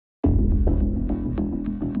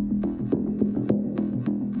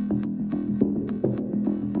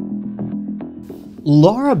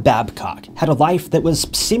Laura Babcock had a life that was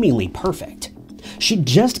seemingly perfect. She'd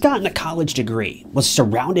just gotten a college degree, was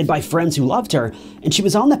surrounded by friends who loved her, and she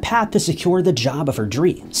was on the path to secure the job of her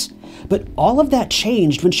dreams. But all of that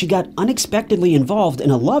changed when she got unexpectedly involved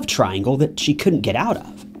in a love triangle that she couldn't get out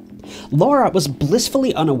of. Laura was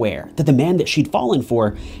blissfully unaware that the man that she'd fallen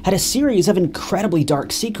for had a series of incredibly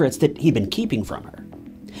dark secrets that he'd been keeping from her.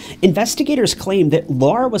 Investigators claimed that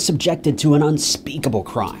Laura was subjected to an unspeakable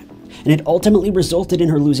crime, and it ultimately resulted in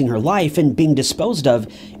her losing her life and being disposed of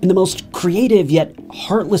in the most creative yet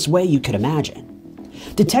heartless way you could imagine.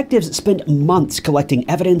 Detectives spent months collecting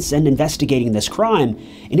evidence and investigating this crime,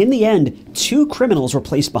 and in the end, 2 criminals were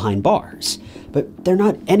placed behind bars. But they're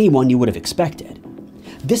not anyone you would have expected.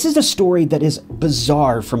 This is a story that is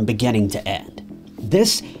bizarre from beginning to end.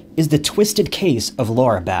 This is the twisted case of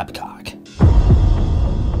Laura Babcock.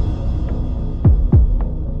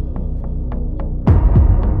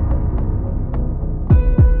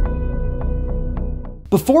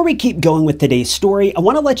 Before we keep going with today's story, I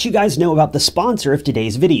want to let you guys know about the sponsor of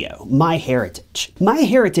today's video, MyHeritage.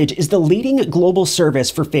 MyHeritage is the leading global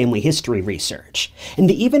service for family history research, and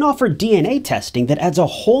they even offer DNA testing that adds a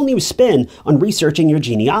whole new spin on researching your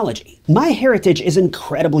genealogy. MyHeritage is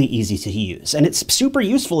incredibly easy to use, and it's super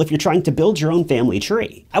useful if you're trying to build your own family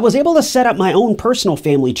tree. I was able to set up my own personal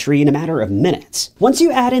family tree in a matter of minutes. Once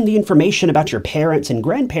you add in the information about your parents and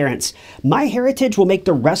grandparents, MyHeritage will make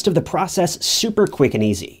the rest of the process super quick and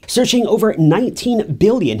easy, searching over 19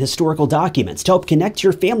 billion historical documents to help connect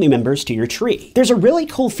your family members to your tree. There's a really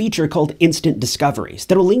cool feature called Instant Discoveries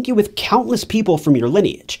that'll link you with countless people from your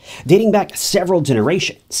lineage, dating back several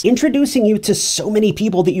generations, introducing you to so many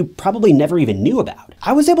people that you probably never even knew about.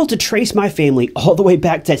 I was able to trace my family all the way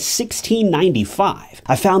back to 1695.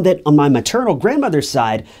 I found that on my maternal grandmother's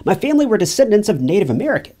side, my family were descendants of Native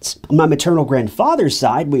Americans. On my maternal grandfather's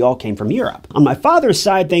side, we all came from Europe. On my father's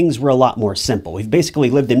side, things were a lot more simple. We've basically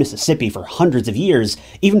lived in Mississippi for hundreds of years,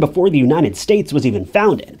 even before the United States was even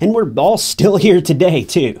founded. And we're all still here today,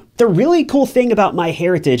 too. The really cool thing about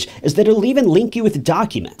MyHeritage is that it'll even link you with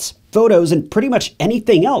documents, photos, and pretty much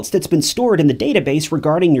anything else that's been stored in the database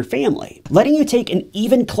regarding your family, letting you take an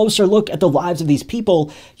even closer look at the lives of these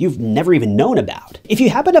people you've never even known about. If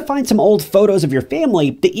you happen to find some old photos of your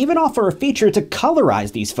family, they even offer a feature to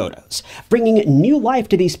colorize these photos, bringing new life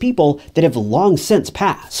to these people that have long since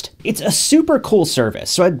passed. It's a super cool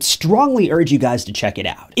service, so I'd strongly urge you guys to check it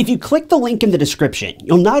out. If you click the link in the description,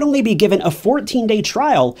 you'll not only be given a 14-day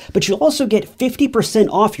trial, but you'll also get 50%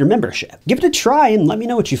 off your membership. Give it a try and let me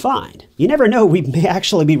know what you find. You never know, we may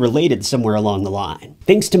actually be related somewhere along the line.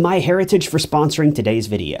 Thanks to MyHeritage for sponsoring today's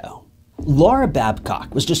video. Laura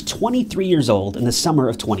Babcock was just 23 years old in the summer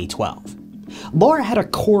of 2012. Laura had a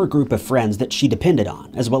core group of friends that she depended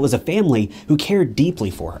on, as well as a family who cared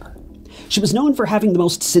deeply for her. She was known for having the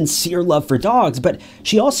most sincere love for dogs, but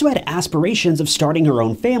she also had aspirations of starting her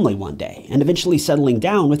own family one day and eventually settling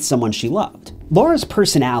down with someone she loved. Laura's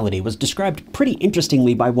personality was described pretty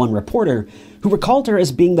interestingly by one reporter, who recalled her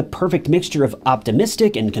as being the perfect mixture of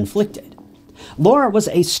optimistic and conflicted. Laura was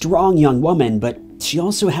a strong young woman, but she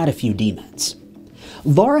also had a few demons.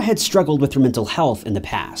 Laura had struggled with her mental health in the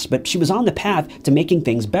past, but she was on the path to making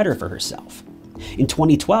things better for herself. In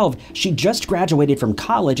 2012, she just graduated from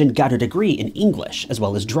college and got her degree in English as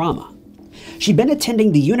well as drama. She'd been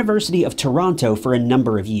attending the University of Toronto for a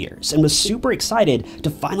number of years and was super excited to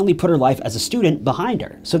finally put her life as a student behind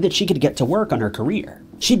her so that she could get to work on her career.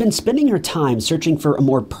 She'd been spending her time searching for a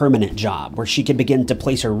more permanent job where she could begin to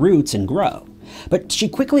place her roots and grow. But she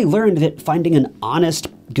quickly learned that finding an honest,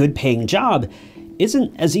 good-paying job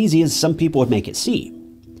isn't as easy as some people would make it seem.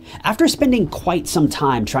 After spending quite some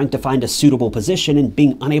time trying to find a suitable position and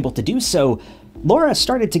being unable to do so, Laura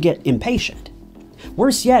started to get impatient.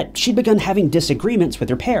 Worse yet, she'd begun having disagreements with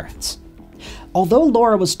her parents. Although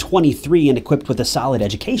Laura was 23 and equipped with a solid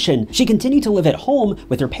education, she continued to live at home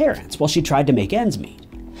with her parents while she tried to make ends meet.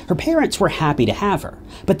 Her parents were happy to have her,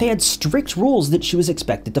 but they had strict rules that she was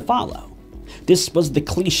expected to follow. This was the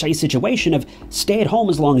cliché situation of stay at home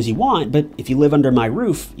as long as you want, but if you live under my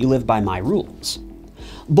roof, you live by my rules.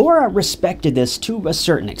 Laura respected this to a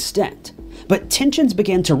certain extent, but tensions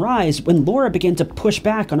began to rise when Laura began to push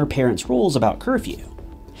back on her parents' rules about curfew.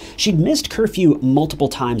 She'd missed curfew multiple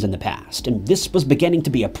times in the past, and this was beginning to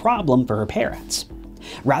be a problem for her parents.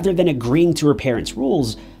 Rather than agreeing to her parents'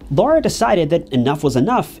 rules, Laura decided that enough was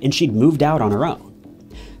enough and she'd moved out on her own.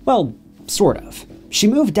 Well, sort of. She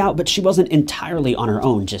moved out, but she wasn't entirely on her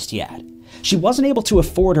own just yet. She wasn't able to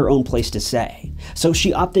afford her own place to stay, so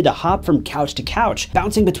she opted to hop from couch to couch,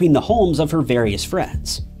 bouncing between the homes of her various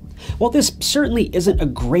friends. While this certainly isn't a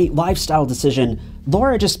great lifestyle decision,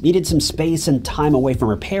 Laura just needed some space and time away from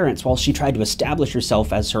her parents while she tried to establish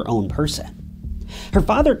herself as her own person. Her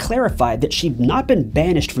father clarified that she'd not been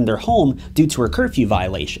banished from their home due to her curfew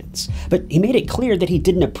violations, but he made it clear that he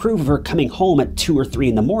didn't approve of her coming home at 2 or 3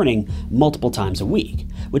 in the morning multiple times a week,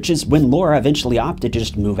 which is when Laura eventually opted to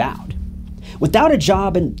just move out. Without a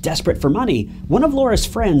job and desperate for money, one of Laura's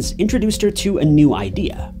friends introduced her to a new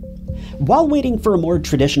idea. While waiting for a more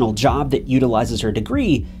traditional job that utilizes her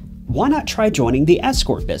degree, why not try joining the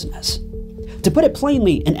escort business? To put it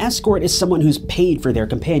plainly, an escort is someone who's paid for their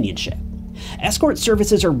companionship. Escort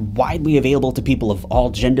services are widely available to people of all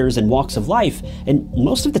genders and walks of life, and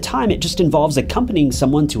most of the time it just involves accompanying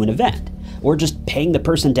someone to an event, or just paying the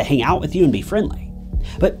person to hang out with you and be friendly.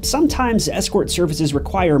 But sometimes escort services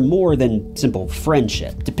require more than simple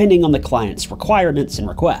friendship, depending on the client's requirements and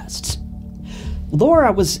requests.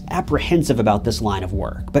 Laura was apprehensive about this line of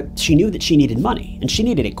work, but she knew that she needed money, and she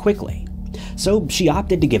needed it quickly. So she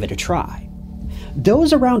opted to give it a try.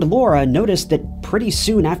 Those around Laura noticed that pretty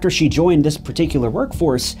soon after she joined this particular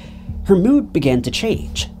workforce, her mood began to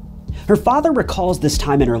change. Her father recalls this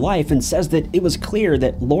time in her life and says that it was clear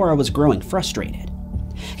that Laura was growing frustrated.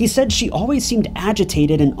 He said she always seemed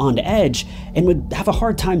agitated and on edge and would have a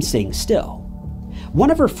hard time staying still.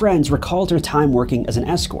 One of her friends recalled her time working as an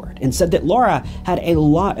escort and said that Laura had a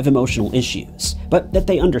lot of emotional issues, but that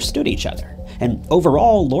they understood each other, and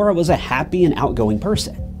overall, Laura was a happy and outgoing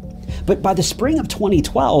person. But by the spring of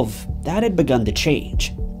 2012, that had begun to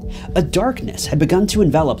change. A darkness had begun to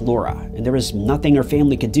envelop Laura, and there was nothing her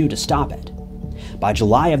family could do to stop it. By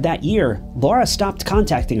July of that year, Laura stopped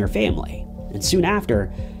contacting her family, and soon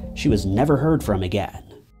after, she was never heard from again.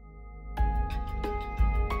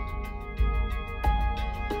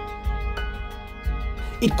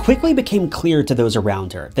 It quickly became clear to those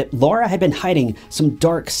around her that Laura had been hiding some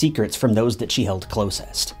dark secrets from those that she held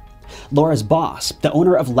closest. Laura's boss, the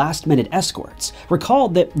owner of Last Minute Escorts,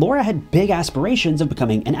 recalled that Laura had big aspirations of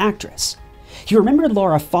becoming an actress. He remembered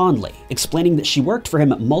Laura fondly, explaining that she worked for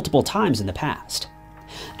him multiple times in the past.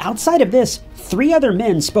 Outside of this, 3 other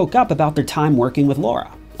men spoke up about their time working with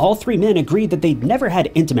Laura. All 3 men agreed that they'd never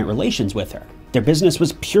had intimate relations with her. Their business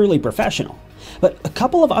was purely professional. But a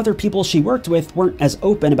couple of other people she worked with weren't as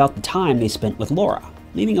open about the time they spent with Laura,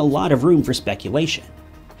 leaving a lot of room for speculation.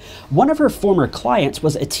 One of her former clients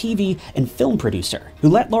was a TV and film producer who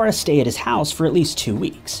let Laura stay at his house for at least 2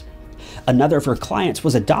 weeks. Another of her clients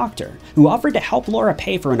was a doctor who offered to help Laura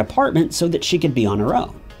pay for an apartment so that she could be on her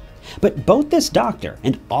own. But both this doctor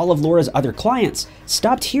and all of Laura's other clients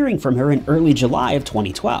stopped hearing from her in early July of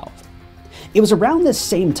 2012. It was around this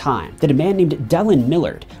same time that a man named Dylan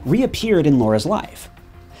Millard reappeared in Laura's life.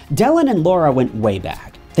 Dylan and Laura went way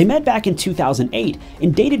back. They met back in 2008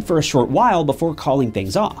 and dated for a short while before calling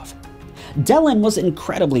things off. Dylan was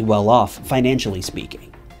incredibly well off, financially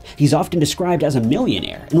speaking. He's often described as a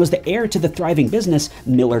millionaire and was the heir to the thriving business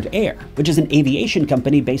Millard Air, which is an aviation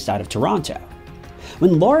company based out of Toronto.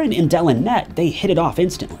 When Lauren and Dylan met, they hit it off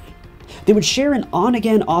instantly. They would share an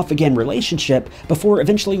on-again, off-again relationship before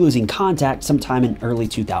eventually losing contact sometime in early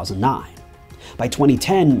 2009. By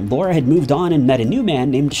 2010, Laura had moved on and met a new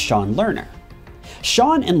man named Sean Lerner.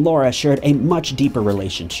 Sean and Laura shared a much deeper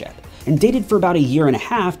relationship and dated for about a year and a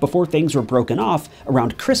half before things were broken off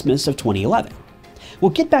around Christmas of 2011.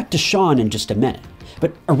 We'll get back to Sean in just a minute,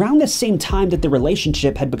 but around the same time that the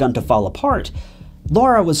relationship had begun to fall apart,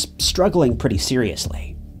 Laura was struggling pretty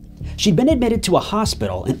seriously. She'd been admitted to a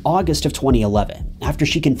hospital in August of 2011 after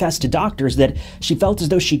she confessed to doctors that she felt as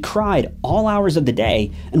though she cried all hours of the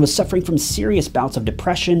day and was suffering from serious bouts of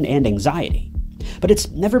depression and anxiety. But it's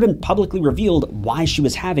never been publicly revealed why she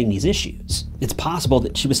was having these issues. It's possible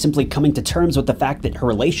that she was simply coming to terms with the fact that her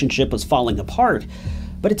relationship was falling apart,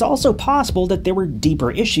 but it's also possible that there were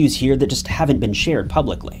deeper issues here that just haven't been shared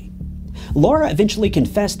publicly. Laura eventually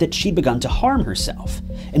confessed that she'd begun to harm herself,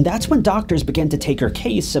 and that's when doctors began to take her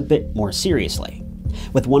case a bit more seriously,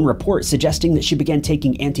 with one report suggesting that she began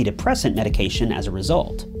taking antidepressant medication as a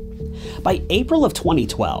result. By April of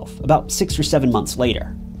 2012, about 6 or 7 months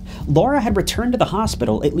later, Laura had returned to the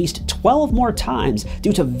hospital at least 12 more times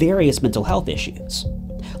due to various mental health issues.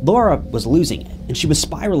 Laura was losing it, and she was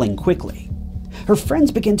spiraling quickly. Her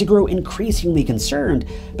friends began to grow increasingly concerned,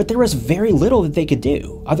 but there was very little that they could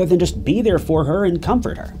do, other than just be there for her and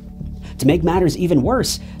comfort her. To make matters even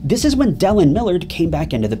worse, this is when Dylan Millard came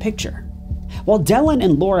back into the picture. While Dylan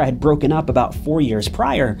and Laura had broken up about 4 years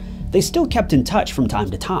prior, they still kept in touch from time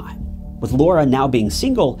to time. With Laura now being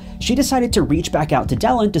single, she decided to reach back out to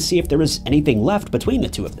Dylan to see if there was anything left between the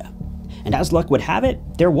two of them. And as luck would have it,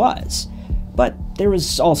 there was. But there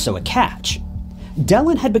was also a catch.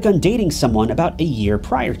 Dellen had begun dating someone about a year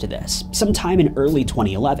prior to this, sometime in early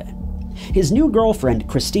 2011. His new girlfriend,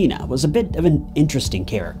 Christina, was a bit of an interesting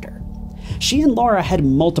character. She and Laura had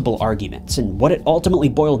multiple arguments, and what it ultimately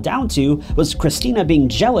boiled down to was Christina being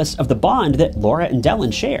jealous of the bond that Laura and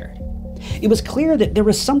Dellen shared. It was clear that there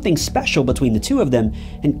was something special between the two of them,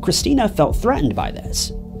 and Christina felt threatened by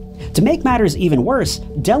this. To make matters even worse,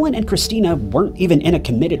 Dellen and Christina weren't even in a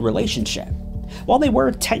committed relationship. While they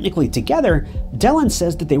were technically together, Dellen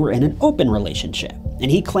says that they were in an open relationship, and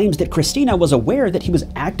he claims that Christina was aware that he was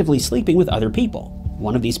actively sleeping with other people,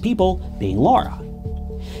 one of these people being Laura.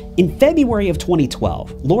 In February of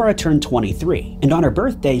 2012, Laura turned 23, and on her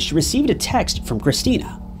birthday, she received a text from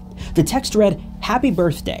Christina. The text read, "Happy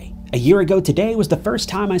birthday. A year ago today was the first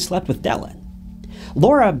time I slept with Dellen."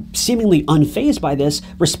 Laura, seemingly unfazed by this,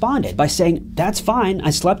 responded by saying, "That's fine, I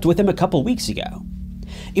slept with him a couple weeks ago."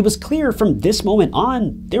 It was clear from this moment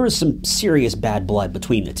on there was some serious bad blood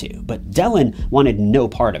between the two, but Dellen wanted no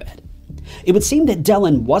part of it. It would seem that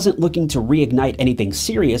Dellen wasn't looking to reignite anything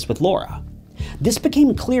serious with Laura. This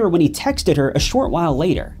became clear when he texted her a short while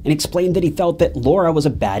later and explained that he felt that Laura was a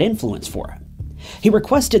bad influence for him. He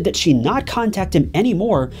requested that she not contact him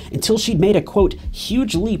anymore until she'd made a, quote,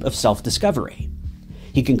 huge leap of self-discovery.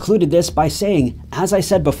 He concluded this by saying, "As I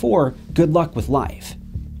said before, good luck with life."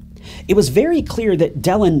 It was very clear that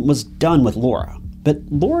Dellen was done with Laura, but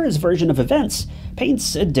Laura's version of events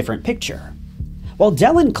paints a different picture. While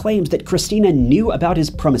Dellen claims that Christina knew about his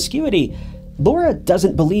promiscuity, Laura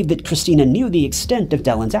doesn't believe that Christina knew the extent of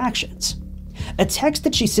Dellen's actions. A text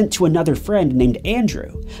that she sent to another friend named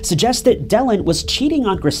Andrew suggests that Dellen was cheating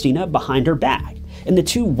on Christina behind her back, and the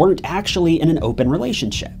two weren't actually in an open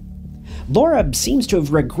relationship. Laura seems to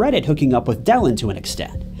have regretted hooking up with Dellen to an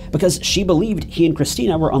extent, because she believed he and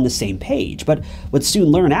Christina were on the same page, but would soon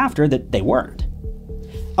learn after that they weren't.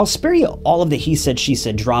 I'll spare you all of the he said she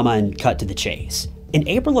said drama and cut to the chase. In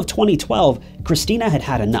April of 2012, Christina had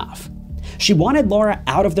had enough. She wanted Laura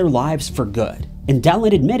out of their lives for good, and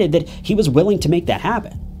Dellen admitted that he was willing to make that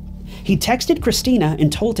happen. He texted Christina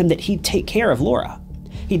and told him that he'd take care of Laura.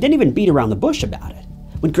 He didn't even beat around the bush about it.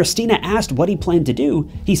 When Christina asked what he planned to do,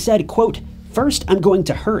 he said, quote, "First, I'm going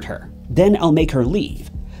to hurt her. Then I'll make her leave.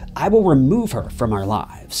 I will remove her from our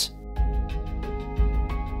lives."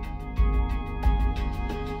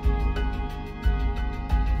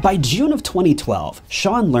 By June of 2012,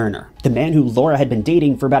 Sean Lerner, the man who Laura had been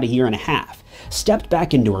dating for about a year and a half, stepped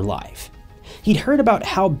back into her life. He'd heard about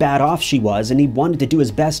how bad off she was and he wanted to do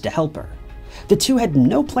his best to help her. The two had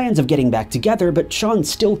no plans of getting back together, but Sean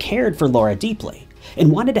still cared for Laura deeply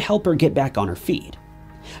and wanted to help her get back on her feet.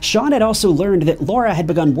 Sean had also learned that Laura had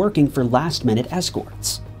begun working for last-minute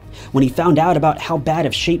escorts. When he found out about how bad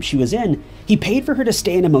of shape she was in, he paid for her to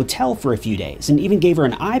stay in a motel for a few days and even gave her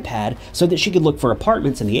an iPad so that she could look for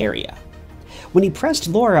apartments in the area. When he pressed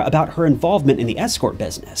Laura about her involvement in the escort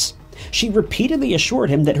business, she repeatedly assured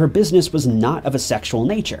him that her business was not of a sexual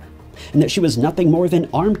nature, and that she was nothing more than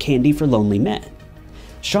arm candy for lonely men.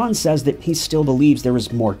 Sean says that he still believes there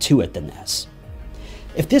was more to it than this.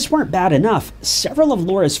 If this weren't bad enough, several of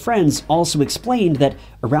Laura's friends also explained that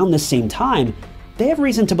around the same time, they have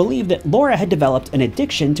reason to believe that Laura had developed an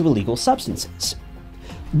addiction to illegal substances.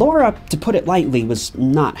 Laura, to put it lightly, was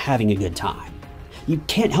not having a good time. You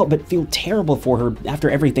can't help but feel terrible for her after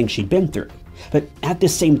everything she'd been through. But at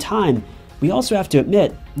this same time, we also have to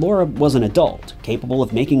admit Laura was an adult, capable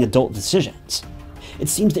of making adult decisions. It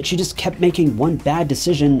seems that she just kept making one bad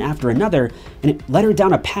decision after another, and it led her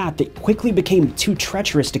down a path that quickly became too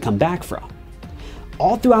treacherous to come back from.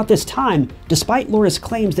 All throughout this time, despite Laura's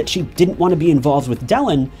claims that she didn't want to be involved with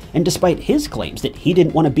Dellen, and despite his claims that he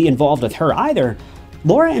didn't want to be involved with her either,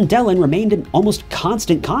 Laura and Dellen remained in almost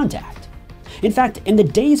constant contact. In fact, in the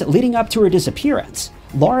days leading up to her disappearance,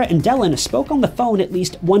 Laura and Dellen spoke on the phone at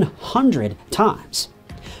least 100 times.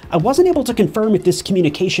 I wasn't able to confirm if this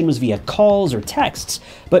communication was via calls or texts,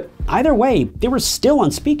 but either way, they were still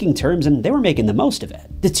on speaking terms and they were making the most of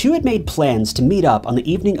it. The two had made plans to meet up on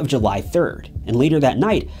the evening of July 3rd, and later that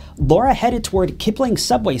night, Laura headed toward Kipling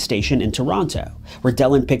subway station in Toronto, where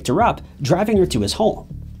Dellen picked her up, driving her to his home.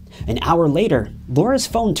 An hour later, Laura's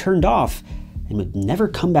phone turned off and would never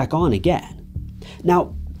come back on again.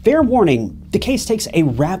 Now, fair warning, the case takes a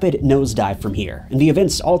rapid nosedive from here, and the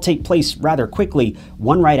events all take place rather quickly,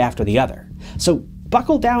 one right after the other. So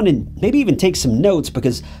buckle down and maybe even take some notes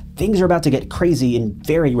because things are about to get crazy in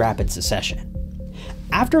very rapid succession.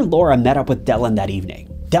 After Laura met up with Dellen that evening,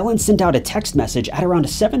 Dellen sent out a text message at around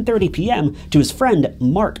 7:30 p.m. to his friend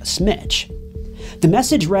Mark Smitch. The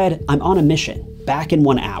message read, "I'm on a mission, back in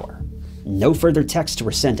 1 hour." No further texts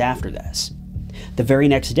were sent after this. The very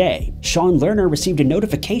next day, Sean Lerner received a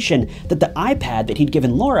notification that the iPad that he'd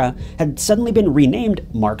given Laura had suddenly been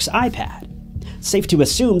renamed Mark's iPad. Safe to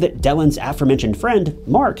assume that Dellen's aforementioned friend,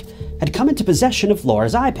 Mark, had come into possession of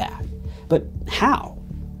Laura's iPad. But how?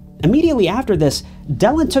 Immediately after this,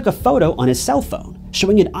 Dellen took a photo on his cell phone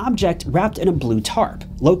showing an object wrapped in a blue tarp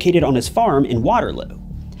located on his farm in Waterloo.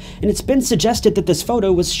 And it's been suggested that this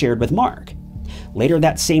photo was shared with Mark. Later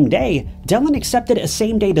that same day, Dellen accepted a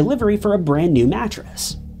same-day delivery for a brand new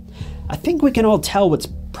mattress. I think we can all tell what's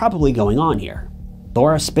probably going on here.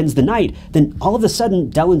 Laura spends the night, then all of a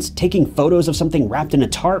sudden Dellen's taking photos of something wrapped in a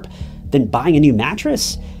tarp, then buying a new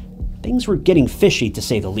mattress? Things were getting fishy, to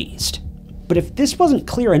say the least. But if this wasn't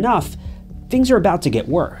clear enough, things are about to get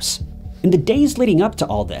worse. In the days leading up to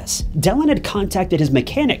all this, Dellen had contacted his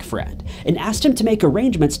mechanic friend and asked him to make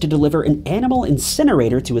arrangements to deliver an animal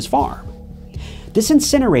incinerator to his farm. This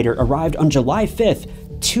incinerator arrived on July 5th,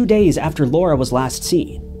 2 days after Laura was last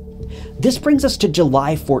seen. This brings us to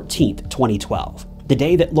July 14th, 2012, the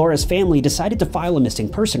day that Laura's family decided to file a missing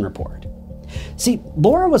person report. See,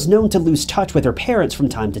 Laura was known to lose touch with her parents from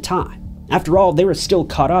time to time. After all, they were still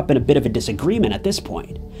caught up in a bit of a disagreement at this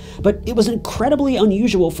point. But it was incredibly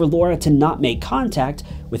unusual for Laura to not make contact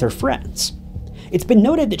with her friends. It's been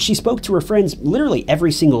noted that she spoke to her friends literally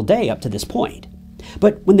every single day up to this point.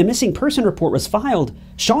 But when the missing person report was filed,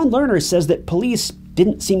 Sean Lerner says that police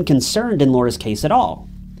didn't seem concerned in Laura's case at all,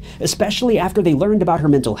 especially after they learned about her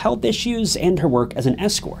mental health issues and her work as an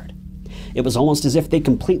escort. It was almost as if they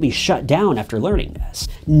completely shut down after learning this.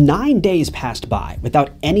 9 days passed by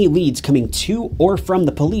without any leads coming to or from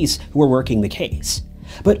the police who were working the case.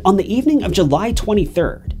 But on the evening of July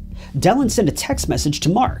 23rd, Dellen sent a text message to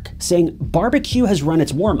Mark saying barbecue has run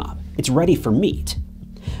its warm-up, it's ready for meat.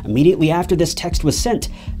 Immediately after this text was sent,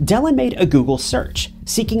 Dellen made a Google search,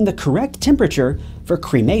 seeking the correct temperature for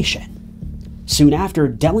cremation. Soon after,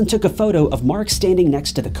 Dellen took a photo of Mark standing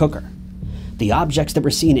next to the cooker. The objects that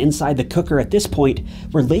were seen inside the cooker at this point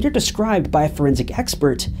were later described by a forensic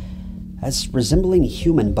expert as resembling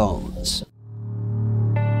human bones.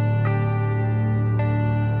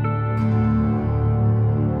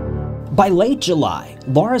 By late July,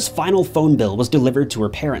 Laura's final phone bill was delivered to her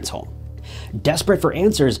parents' home. Desperate for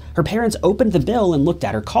answers, her parents opened the bill and looked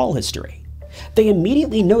at her call history. They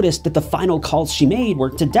immediately noticed that the final calls she made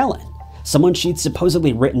were to Dellen, someone she'd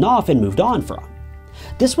supposedly written off and moved on from.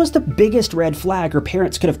 This was the biggest red flag her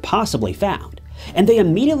parents could have possibly found, and they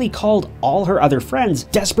immediately called all her other friends,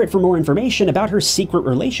 desperate for more information about her secret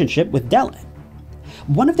relationship with Dellen.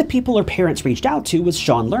 One of the people her parents reached out to was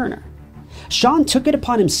Sean Lerner. Sean took it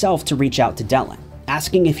upon himself to reach out to Dellen,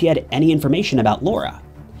 asking if he had any information about Laura.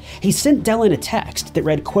 He sent Dellen a text that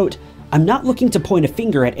read, quote, "I'm not looking to point a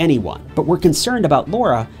finger at anyone, but we're concerned about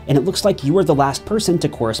Laura, and it looks like you were the last person to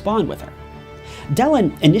correspond with her."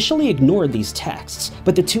 Dellen initially ignored these texts,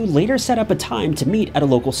 but the two later set up a time to meet at a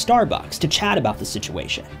local Starbucks to chat about the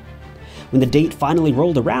situation. When the date finally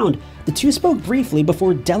rolled around, the two spoke briefly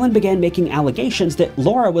before Dellen began making allegations that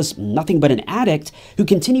Laura was nothing but an addict who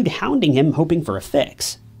continued hounding him hoping for a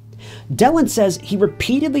fix. Dellen says he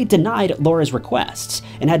repeatedly denied Laura's requests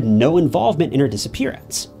and had no involvement in her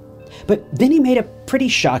disappearance. But then he made a pretty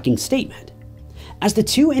shocking statement. As the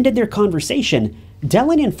two ended their conversation,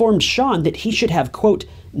 Dellen informed Sean that he should have, quote,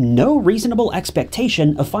 "no reasonable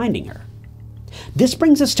expectation of finding her." This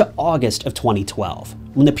brings us to August of 2012,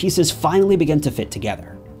 when the pieces finally began to fit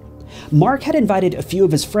together. Mark had invited a few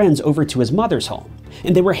of his friends over to his mother's home,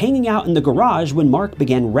 and they were hanging out in the garage when Mark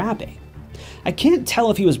began rapping. I can't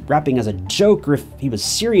tell if he was rapping as a joke or if he was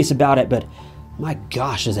serious about it, but my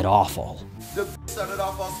gosh, is it awful. The started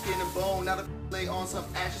off on skin and bone, now the lay on some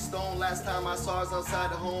ashes stone. Last time I saw us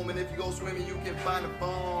outside the home, and if you go swimming, you can find a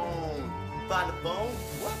phone. Find a phone?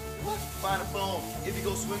 What? Find a phone. If you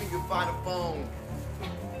go swimming, you can find a phone.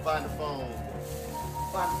 Find a phone.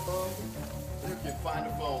 Find a phone. You can find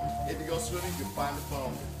a phone. If you go swimming, you can find a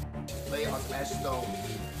phone. Lay on some ashes stone.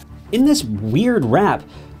 In this weird rap,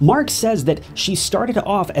 Mark says that she started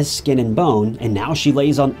off as skin and bone, and now she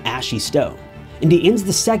lays on ashy stone. And he ends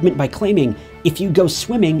the segment by claiming, if you go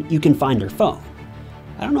swimming, you can find her phone.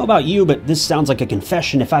 I don't know about you, but this sounds like a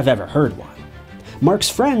confession if I've ever heard one. Mark's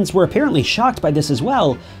friends were apparently shocked by this as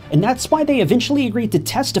well, and that's why they eventually agreed to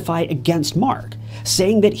testify against Mark,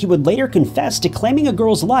 saying that he would later confess to claiming a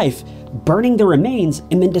girl's life, burning the remains,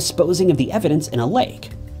 and then disposing of the evidence in a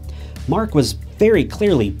lake. Mark was very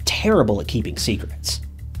clearly terrible at keeping secrets.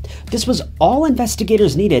 This was all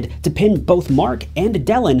investigators needed to pin both Mark and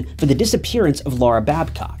Dellen for the disappearance of Laura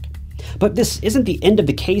Babcock. But this isn't the end of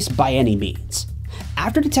the case by any means.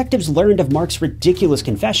 After detectives learned of Mark's ridiculous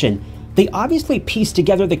confession, they obviously pieced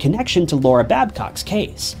together the connection to Laura Babcock's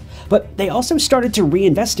case. But they also started to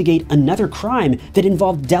reinvestigate another crime that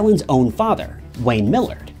involved Dellen's own father, Wayne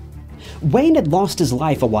Millard. Wayne had lost his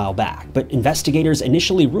life a while back, but investigators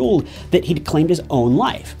initially ruled that he'd claimed his own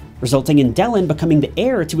life, resulting in Dellen becoming the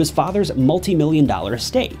heir to his father's multi-million-dollar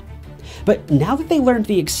estate. But now that they learned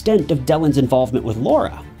the extent of Dellen's involvement with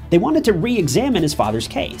Laura, they wanted to re-examine his father's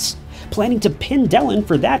case, planning to pin Dellen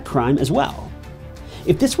for that crime as well.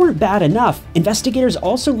 If this weren't bad enough, investigators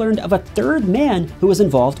also learned of a third man who was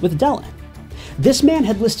involved with Dellen. This man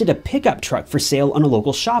had listed a pickup truck for sale on a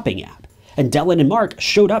local shopping app, and Dellen and Mark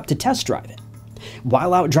showed up to test drive it.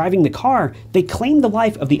 While out driving the car, they claimed the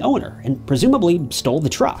life of the owner and presumably stole the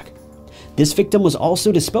truck. This victim was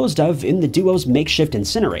also disposed of in the duo's makeshift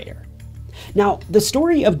incinerator. Now, the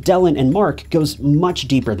story of Dellen and Mark goes much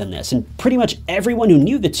deeper than this, and pretty much everyone who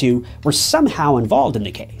knew the two were somehow involved in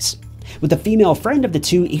the case, with a female friend of the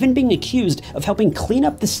two even being accused of helping clean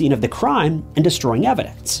up the scene of the crime and destroying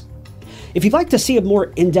evidence. If you'd like to see a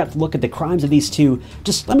more in-depth look at the crimes of these two,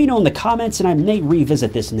 just let me know in the comments and I may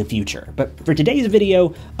revisit this in the future, but for today's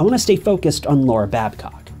video, I want to stay focused on Laura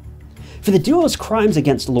Babcock. For the duo's crimes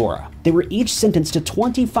against Laura, they were each sentenced to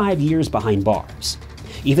 25 years behind bars.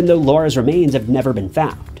 Even though Laura's remains have never been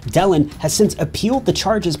found, Dellen has since appealed the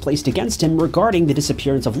charges placed against him regarding the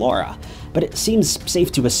disappearance of Laura, but it seems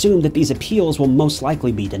safe to assume that these appeals will most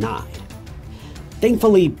likely be denied.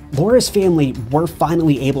 Thankfully, Laura's family were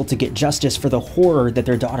finally able to get justice for the horror that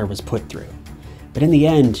their daughter was put through. But in the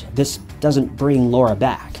end, this doesn't bring Laura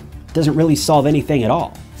back. It doesn't really solve anything at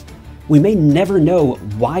all. We may never know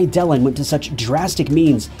why Dellen went to such drastic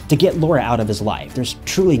means to get Laura out of his life. There's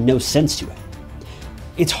truly no sense to it.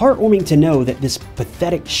 It's heartwarming to know that this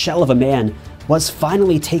pathetic shell of a man was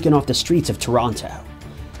finally taken off the streets of Toronto.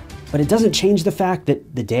 But it doesn't change the fact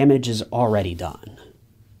that the damage is already done.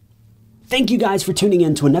 Thank you guys for tuning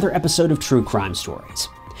in to another episode of True Crime Stories.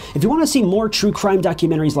 If you want to see more true crime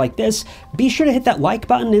documentaries like this, be sure to hit that like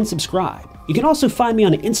button and subscribe. You can also find me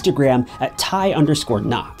on Instagram at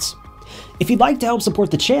Ty_knots. If you'd like to help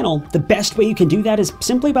support the channel, the best way you can do that is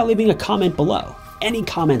simply by leaving a comment below. Any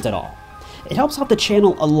comment at all. It helps out the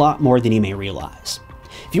channel a lot more than you may realize.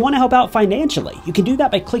 If you want to help out financially, you can do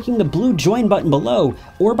that by clicking the blue join button below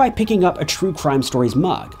or by picking up a True Crime Stories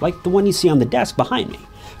mug, like the one you see on the desk behind me,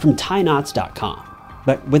 from TyKnots.com.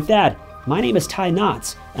 But with that, my name is Ty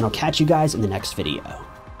Knots, and I'll catch you guys in the next video.